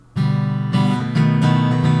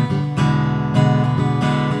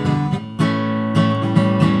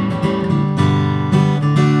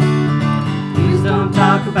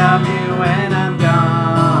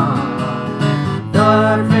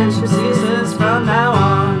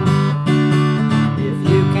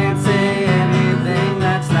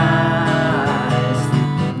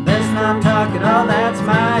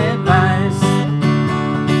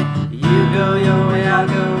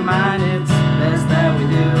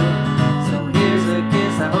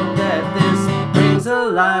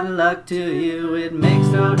lot of luck to you. It makes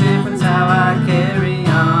no difference how I carry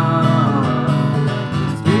on.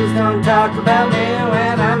 Please don't talk about me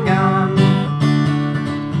when I'm gone.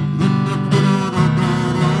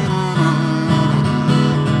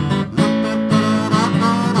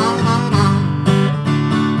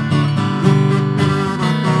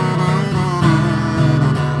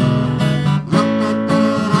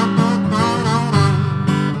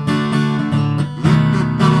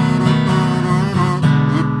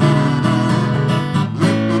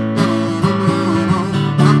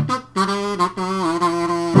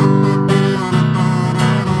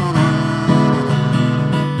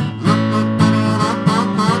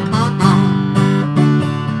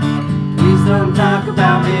 Don't talk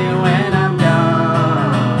about me when I'm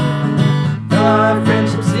gone. Though our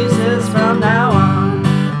friendship ceases from now on.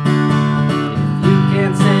 If you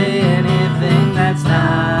can't say anything that's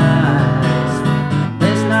nice,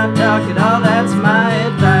 let's not talk at all, that's my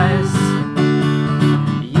advice.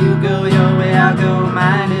 You go your way, I'll go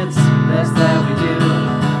mine, it's best that we do.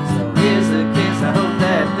 So here's the kiss, I hope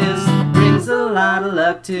that this brings a lot of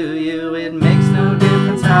luck to you. It makes no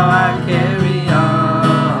difference how I carry on.